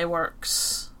Stranded Dye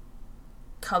Works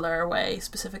colorway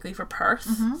specifically for Perth.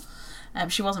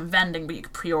 She wasn't vending, but you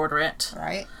could pre-order it.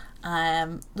 Right.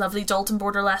 Lovely Dalton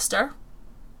Border Leicester.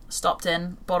 Stopped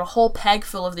in, bought a whole peg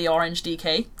full of the orange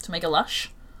DK to make a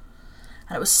lush.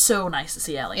 And it was so nice to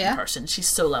see Ellie in person. She's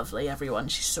so lovely, everyone.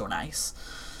 She's so nice.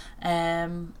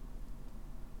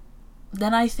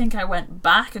 Then I think I went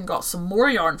back and got some more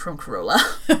yarn from Corolla.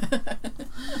 Then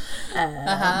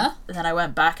I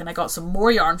went back and I got some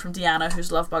more yarn from Deanna, who's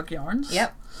Lovebug Yarns.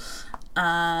 Yep.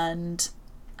 And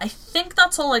I think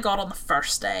that's all I got on the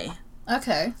first day.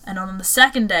 Okay. And on the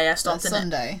second day, I stopped in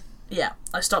Sunday.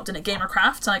 I stopped in at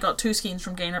Gamercraft and I got 2 skeins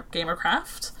from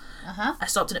Gamercraft. I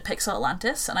stopped in at Pixel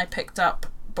Atlantis and I picked up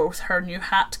both her new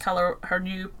hat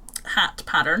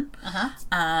pattern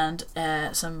and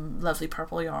some lovely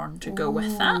purple yarn to go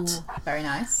with that. Very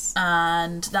nice.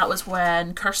 And that was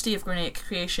when Kirsty of Grenade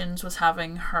Creations was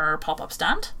having her pop-up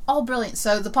stand. Oh, brilliant.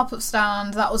 So the pop-up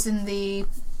stand, that was in the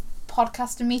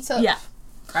podcaster meetup? Yeah.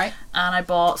 Right. And I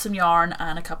bought some yarn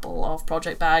and a couple of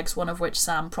project bags, one of which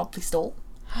Sam promptly stole.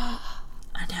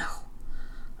 I know.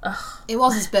 Ugh. It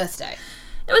was his birthday.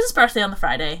 It was his birthday on the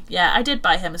Friday. Yeah, I did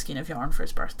buy him a skein of yarn for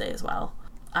his birthday as well.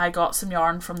 I got some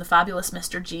yarn from the fabulous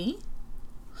Mr. G.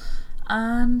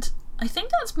 And I think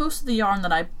that's most of the yarn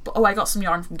that I got some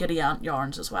yarn from Giddy Aunt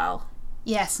Yarns as well.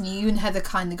 Yes, and you and Heather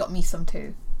kindly got me some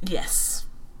too. Yes,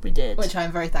 we did. Which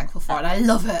I'm very thankful for, and I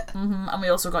love it. And we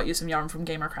also got you some yarn from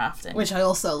Gamer Crafting. Which I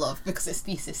also love, because it's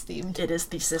thesis themed. It is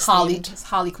thesis themed. It's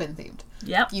Harley Quinn themed.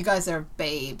 Yep. You guys are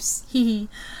babes. Hee.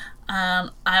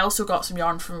 And I also got some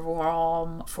yarn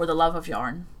from For the Love of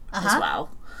Yarn as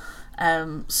well.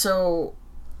 So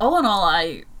all in all,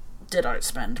 I did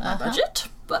outspend my budget,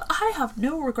 but I have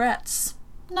no regrets.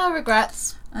 No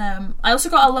regrets. I also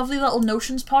got a lovely little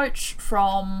Notions pouch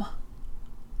from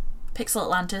Pixel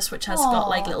Atlantis, which has got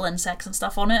like little insects and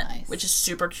stuff on it, which is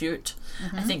super cute.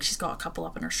 I think she's got a couple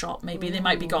up in her shop. Maybe they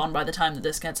might be gone by the time that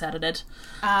this gets edited.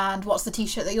 And what's the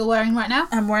t-shirt that you're wearing right now?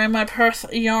 I'm wearing my Perth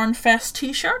Yarn Fest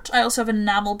t-shirt. I also have an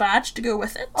enamel badge to go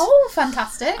with it. Oh,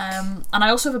 fantastic. And I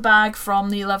also have a bag from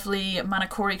the lovely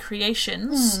Manakori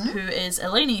Creations, who is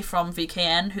Eleni from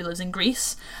VKN, who lives in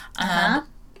Greece. And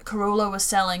Corolla was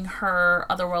selling her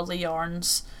Otherworldly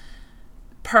Yarns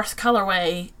Perth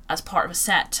colourway as part of a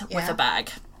set with a bag.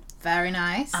 Very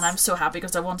nice. And I'm so happy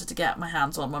because I wanted to get my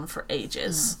hands on one for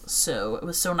ages. So it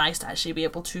was so nice to actually be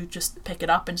able to just pick it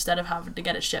up instead of having to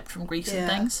get it shipped from Greece and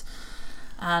things.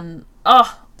 And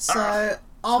so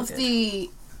of the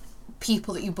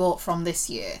people that you bought from this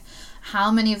year,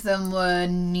 how many of them were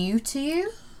new to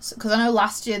you? Because I know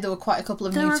last year there were quite a couple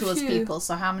of new to us people.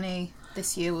 So how many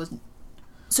this year was?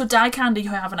 So Dye Candy,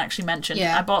 who I haven't actually mentioned,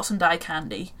 I bought some Dye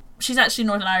Candy. She's actually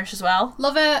Northern Irish as well.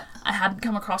 Love it. I hadn't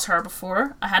come across her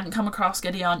before. I hadn't come across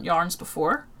Giddy Aunt Yarns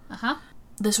before.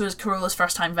 This was Corolla's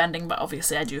first time vending, but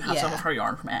obviously I do have some of her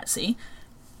yarn from Etsy.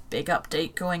 Big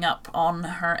update going up on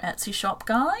her Etsy shop,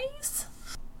 guys.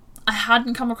 I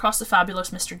hadn't come across the fabulous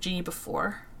Mr. G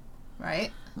before.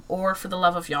 Right. Or For the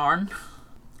Love of Yarn.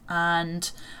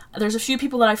 And there's a few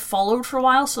people that I've followed for a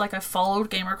while. So like I followed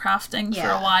Gamer Crafting for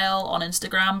a while on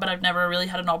Instagram, but I've never really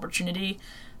had an opportunity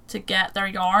to get their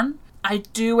yarn. I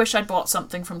do wish I'd bought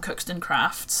something from Cookston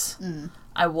Crafts.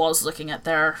 I was looking at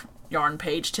their yarn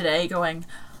page today going,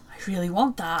 I really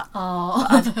want that.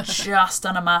 But I've just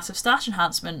done a massive stash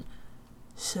enhancement.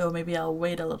 so maybe I'll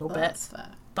wait a little bit. That's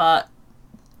fair. But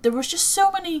there was just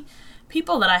so many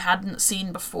people that I hadn't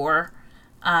seen before,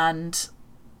 and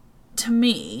to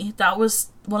me that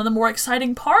was one of the more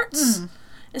exciting parts,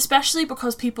 especially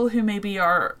because people who maybe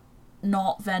are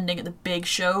not vending at the big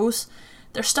shows,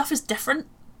 their stuff is different.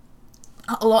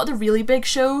 A lot of the really big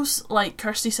shows, like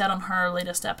Kirsty said on her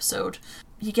latest episode,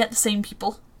 you get the same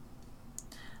people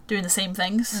doing the same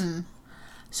things.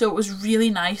 So it was really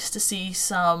nice to see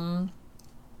some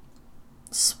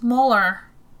smaller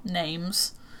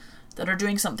names that are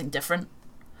doing something different,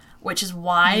 which is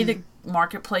why the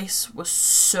marketplace was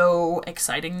so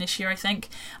exciting this year, I think.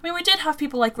 I mean, we did have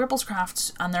people like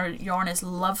Ribblescraft, and their yarn is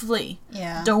lovely.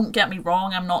 Yeah. Don't get me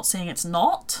wrong, I'm not saying it's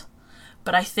not,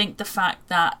 but I think the fact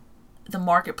that the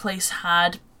marketplace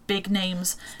had big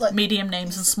names, Like, medium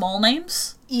names, and small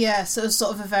names. Yeah, so it's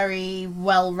sort of a very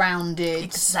well-rounded...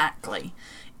 Exactly.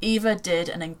 Eva did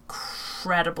an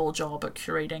incredible job at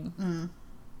curating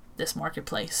this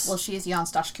marketplace. Well, she is Yarn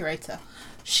Stash Curator.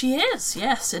 She is,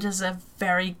 yes. It is a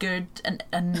very good and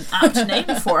apt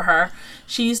name for her.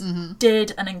 She's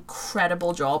did an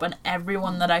incredible job, and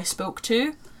everyone that I spoke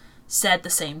to said the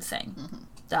same thing,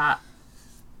 that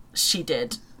she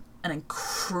did an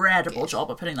incredible job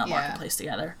at putting that marketplace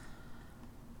together.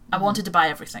 I wanted to buy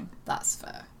everything. That's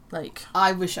fair. Like,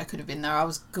 I wish I could have been there. I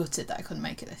was gutted that I couldn't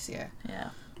make it this year. yeah.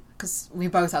 Because we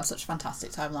both had such a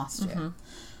fantastic time last year.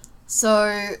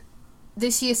 So,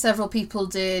 this year several people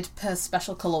did per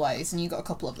special colourways, and you got a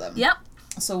couple of them. Yep.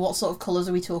 So what sort of colours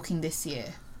are we talking this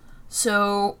year?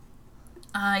 So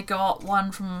I got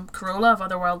one from Corolla of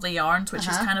Otherworldly Yarns, which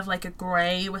is kind of like a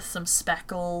grey with some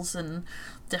speckles and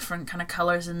different kind of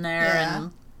colours in there,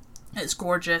 and it's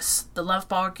gorgeous. The Love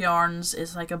Bog Yarns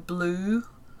is like a blue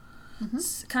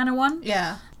kind of one.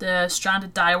 Yeah. The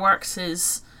Stranded Dye Works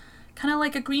is kind of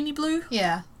like a greeny blue.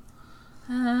 Yeah.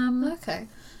 Okay.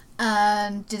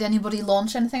 And did anybody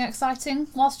launch anything exciting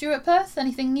whilst you were at Perth?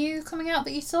 Anything new coming out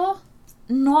that you saw?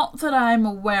 Not that I'm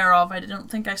aware of. I don't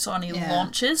think I saw any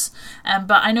launches.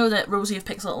 But I know that Rosie of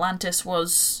Pixel Atlantis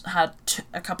had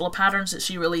a couple of patterns that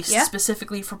she released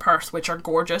specifically for Perth, which are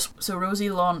gorgeous. So Rosie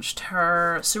launched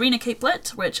her Serena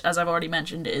Capelet, which, as I've already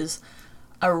mentioned, is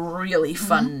a really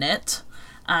fun knit.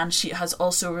 And she has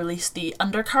also released the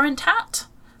Undercurrent hat,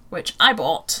 which I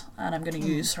bought, and I'm going to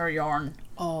use her yarn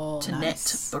to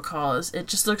knit because it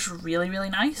just looks really, really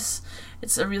nice.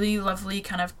 It's a really lovely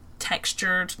kind of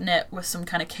textured knit with some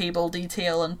kind of cable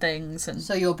detail and things. And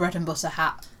so your bread and butter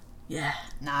hat. Yeah.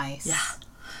 Nice. Yeah.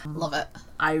 Love it.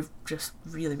 I just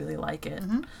really, really like it.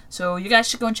 So you guys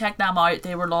should go and check them out.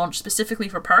 They were launched specifically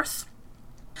for Perth.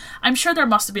 I'm sure there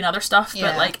must have been other stuff,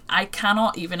 but like I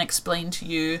cannot even explain to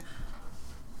you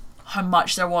how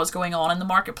much there was going on in the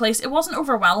marketplace. It wasn't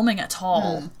overwhelming at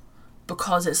all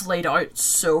because it's laid out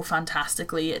so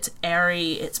fantastically. It's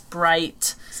airy, it's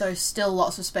bright. So still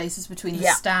lots of spaces between the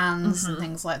stands and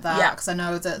things like that. Because I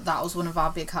know that was one of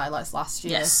our big highlights last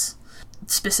year. Yes.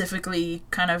 Specifically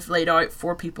kind of laid out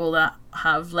for people that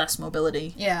have less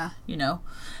mobility. Yeah. You know.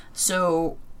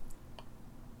 So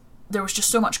there was just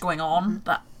so much going on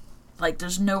that like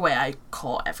there's no way I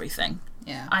caught everything.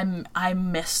 Yeah. I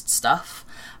missed stuff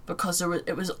because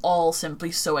it was all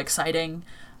simply so exciting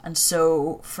and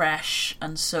so fresh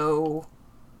and so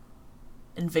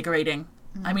invigorating.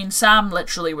 I mean, Sam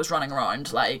literally was running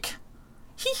around like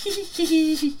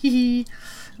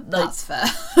That's fair.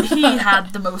 He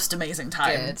had the most amazing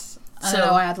time. Good. I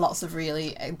know I had lots of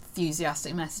really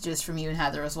enthusiastic messages from you and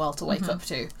Heather as well to wake up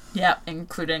to. Yeah,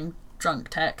 including drunk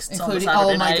texts on Including,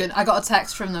 Saturday oh my night. goodness, I got a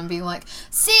text from them being like,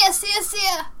 see ya.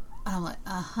 And I'm like,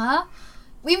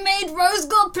 we made rose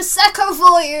gold prosecco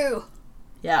for you.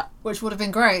 Yeah. Which would have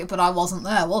been great, but I wasn't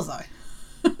there, was I?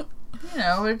 You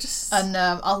know, we're just... And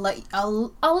I'll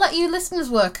let you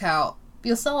listeners work out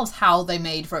yourselves how they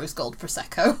made rose gold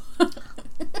prosecco.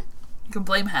 You can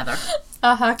blame Heather.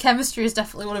 Chemistry is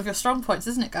definitely one of your strong points,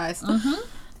 isn't it, guys?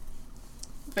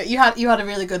 But you had a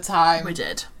really good time. We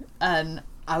did. And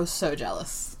I was so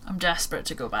jealous. I'm desperate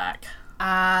to go back.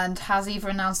 And has Eva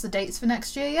announced the dates for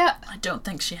next year yet? I don't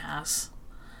think she has.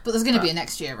 But there's going to be a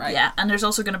next year, right? Yeah, and there's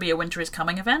also going to be a Winter is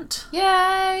Coming event.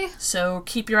 Yay! So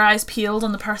keep your eyes peeled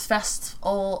on the Perth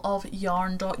Festival of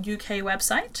Yarn.uk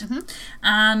website.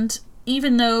 And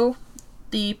even though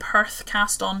the Perth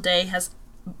Cast On Day has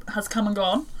come and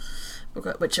gone,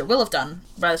 which it will have done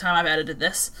by the time I've edited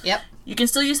this, you can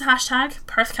still use the hashtag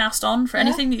PerthCastOn for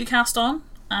anything that you cast on,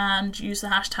 and use the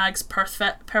hashtags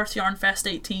Perth Yarn Fest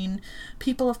 18,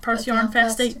 People of Perth Yarn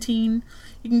Fest 18.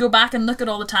 You can go back and look at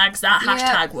all the tags. That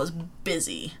hashtag was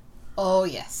busy. Oh,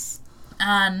 yes.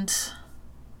 And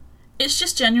it's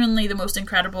just genuinely the most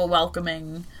incredible,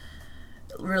 welcoming,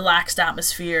 relaxed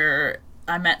atmosphere.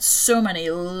 I met so many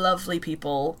lovely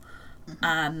people,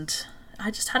 and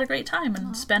I just had a great time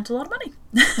and spent a lot of money.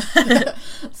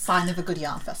 Sign of a good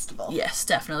yarn festival. Yes,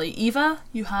 definitely. Eva,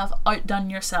 you have outdone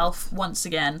yourself once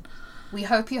again. We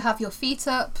hope you have your feet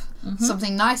up,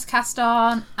 something nice cast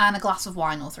on, and a glass of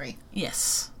wine or 3.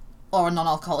 Yes. Or a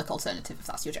non-alcoholic alternative if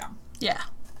that's your jam. Yeah.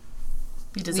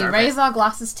 You We deserve raise our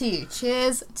glasses to you.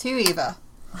 Cheers to Eva.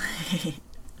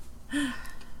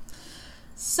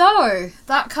 So,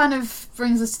 that kind of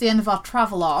brings us to the end of our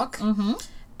travelogue. Mm-hmm.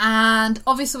 And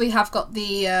obviously we have got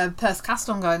the Perth cast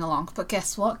on going along. But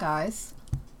guess what, guys?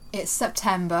 It's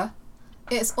September.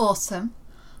 It's autumn.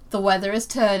 The weather is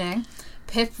turning.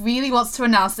 Pip really wants to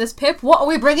announce this. Pip, what are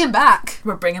we bringing back?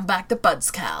 We're bringing back the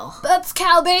Buds Cal. Buds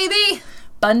Cal, baby!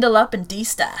 Bundle up and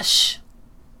de-stash.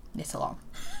 Knit along.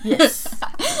 Yes.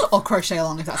 Or crochet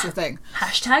along if that's your thing.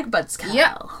 Hashtag Buds Cal.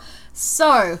 Yep.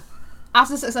 So,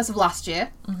 after the success of last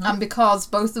year, and because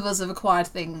both of us have acquired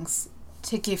things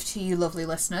to give to you lovely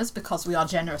listeners, because we are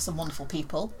generous and wonderful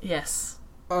people, Yes.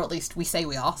 or at least we say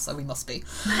we are, so we must be,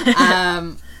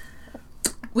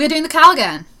 we're doing the Cal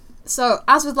again. So,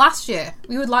 as with last year,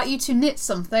 we would like you to knit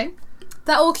something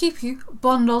that will keep you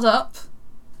bundled up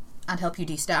and help you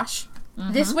de-stash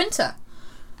this winter.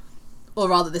 Or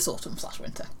rather, this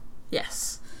autumn/winter.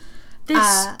 Yes.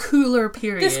 This cooler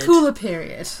period. This cooler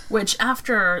period. Which,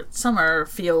 after summer,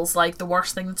 feels like the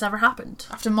worst thing that's ever happened.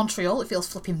 After Montreal, it feels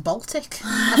flipping Baltic.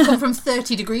 I've come from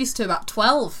 30 degrees to about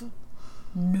 12.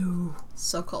 No.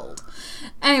 So cold.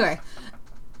 Anyway,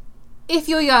 if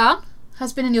your yarn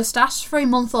has been in your stash for a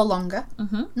month or longer,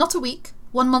 not a week,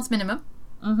 1 month minimum,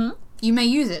 you may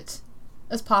use it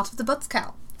as part of the Buds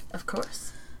Cal. Of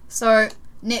course. So,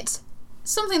 knit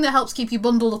something that helps keep you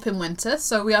bundled up in winter.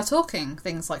 So we are talking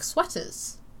things like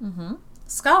sweaters,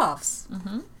 scarves,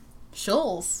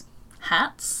 shawls,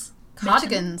 Hats.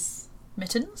 cardigans,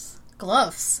 Mittens.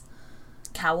 gloves,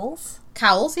 Cowls.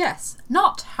 cowls, yes.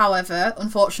 Not, however,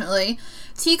 unfortunately,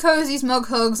 tea cozies, mug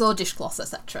hugs, or dishcloths,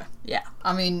 etc. Yeah.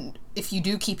 I mean, if you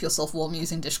do keep yourself warm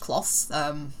using dishcloths,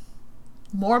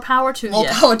 More power to more you.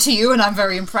 power to you, and I'm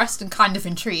very impressed and kind of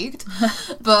intrigued,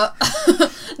 but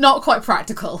not quite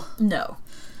practical. No.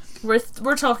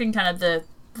 We're talking kind of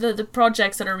the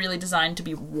projects that are really designed to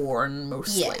be worn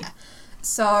mostly. Yeah.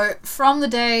 So, from the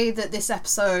day that this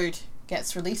episode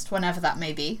gets released, whenever that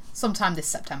may be, sometime this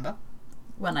September,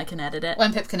 When I can edit it.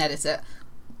 when Pip can edit it,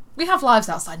 we have lives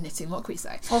outside knitting, what can we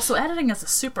say? Also, editing is a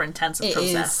super intensive It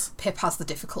process. is. Pip has the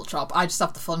difficult job. I just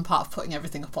have the fun part of putting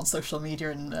everything up on social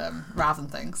media and Rav and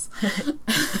things.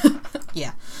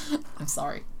 Yeah. I'm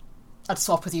sorry. I'd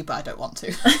swap with you, but I don't want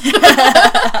to.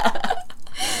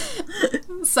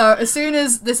 So, as soon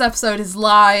as this episode is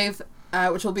live,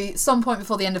 which will be some point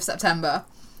before the end of September,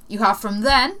 you have from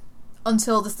then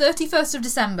until the 31st of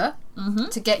December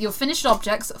to get your finished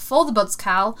objects for the Buds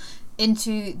Cal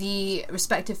into the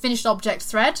respective finished object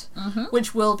thread,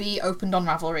 which will be opened on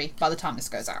Ravelry by the time this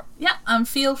goes out. Yeah, and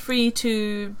feel free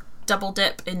to double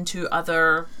dip into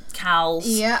other cals.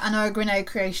 Yeah, I know Grenade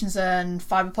Creations and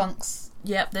Fiberpunks.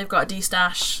 Yep, they've got a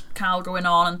de-stash cal going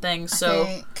on and things, so... I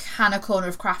think Hannah Corner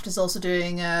of Craft is also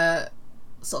doing a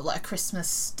sort of like a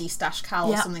Christmas de-stash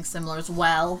cal or something similar as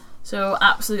well. So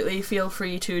absolutely feel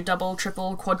free to double,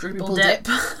 triple, quadruple dip.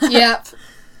 Yep.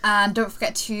 And don't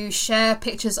forget to share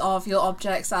pictures of your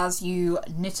objects as you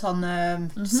knit on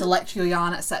them, select your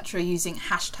yarn, etc. using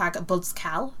hashtag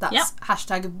BudsCal. That's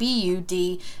hashtag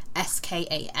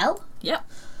BUDSKAL.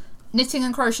 Yep. Knitting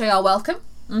and crochet are welcome.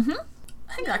 I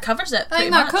think that covers it. I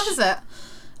think that covers it.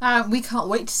 We can't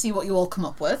wait to see what you all come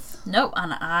up with. No,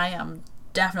 and I am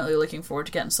definitely looking forward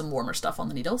to getting some warmer stuff on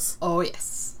the needles. Oh,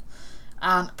 yes.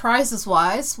 And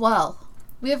prizes-wise, well,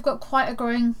 we have got quite a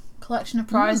growing collection of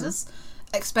prizes.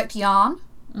 Expect yarn,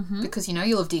 because you know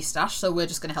you love de-stash, so we're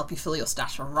just going to help you fill your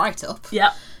stash right up.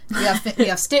 Yep. We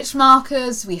have stitch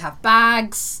markers, we have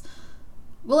bags.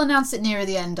 We'll announce it nearer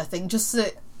the end, I think, just so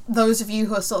that those of you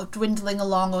who are sort of dwindling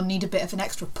along or need a bit of an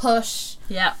extra push,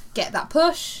 get that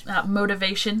push. That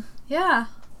motivation. Yeah.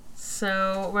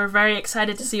 So we're very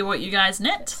excited to see what you guys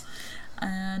knit,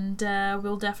 and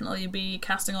we'll definitely be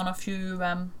casting on a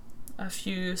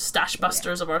few stash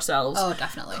busters of ourselves. Oh,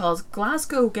 definitely. Because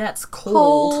Glasgow gets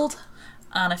cold.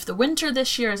 And if the winter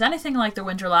this year is anything like the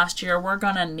winter last year, we're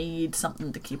going to need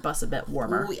something to keep us a bit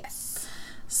warmer. Oh, yes.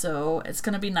 So it's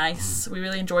going to be nice. We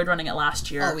really enjoyed running it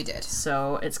last year. Oh, we did.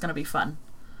 So it's going to be fun.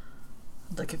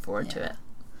 Looking forward to it.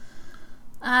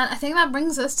 And I think that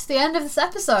brings us to the end of this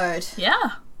episode.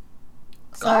 Yeah.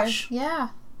 Gosh. So, yeah.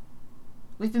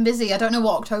 We've been busy. I don't know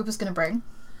what October's going to bring.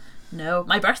 No,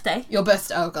 my birthday. Your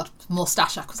birthday. Oh, God. More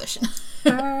stash acquisition.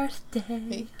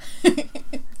 birthday.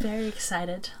 Very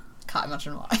excited. Can't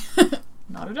imagine why.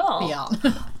 Not at all. Yeah.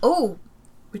 Oh,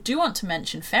 we do want to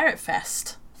mention Ferret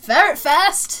Fest. Ferret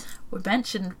Fest! We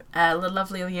mentioned the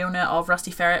lovely Leona of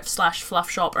Rusty Ferret / Fluff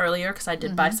Shop earlier, because I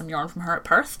did buy some yarn from her at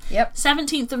Perth. Yep.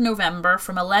 17th of November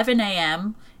from 11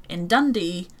 a.m. in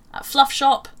Dundee at Fluff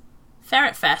Shop.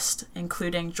 Ferret Fest,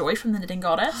 including Joy from the Knitting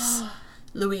Goddess,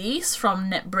 Louise from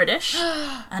Knit British,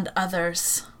 and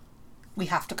others. We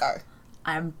have to go.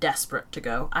 I am desperate to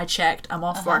go. I checked. I'm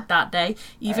off work that day.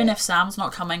 Even if Sam's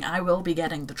not coming, I will be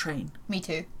getting the train. Me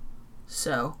too.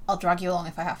 So, I'll drag you along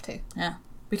if I have to. yeah.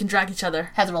 We can drag each other.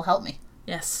 Heather will help me.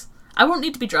 Yes. I won't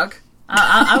need to be drug.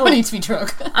 I will need to be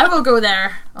drug. I will go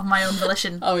there of my own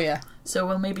volition. Oh, yeah. So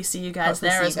we'll maybe see you guys Hopefully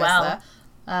there see as you guys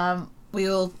well. there. We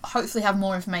will hopefully have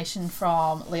more information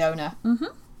from Leona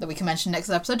that we can mention next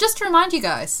episode, just to remind you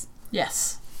guys.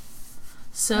 Yes.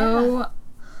 So,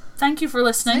 thank you for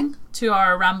listening to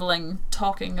our rambling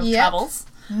talking of travels.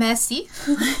 Merci.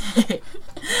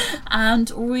 And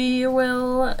we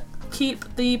will keep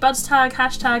the Buds Tag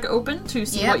hashtag open to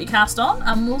see what you cast on,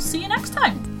 and we'll see you next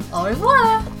time. Au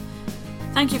revoir.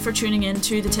 Thank you for tuning in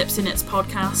to the Tipsy Knits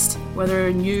podcast, whether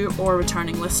a new or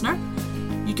returning listener.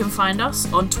 You can find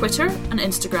us on Twitter and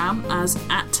Instagram as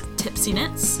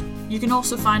 @TipsyKnits. You can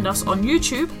also find us on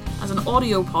YouTube as an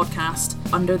audio podcast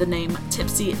under the name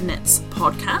Tipsy Knits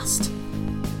Podcast.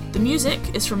 The music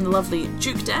is from the lovely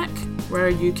Juke Deck, where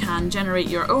you can generate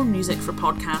your own music for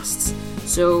podcasts.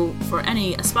 So for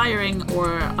any aspiring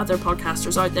or other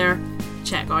podcasters out there,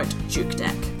 check out Juke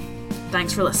Deck.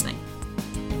 Thanks for listening.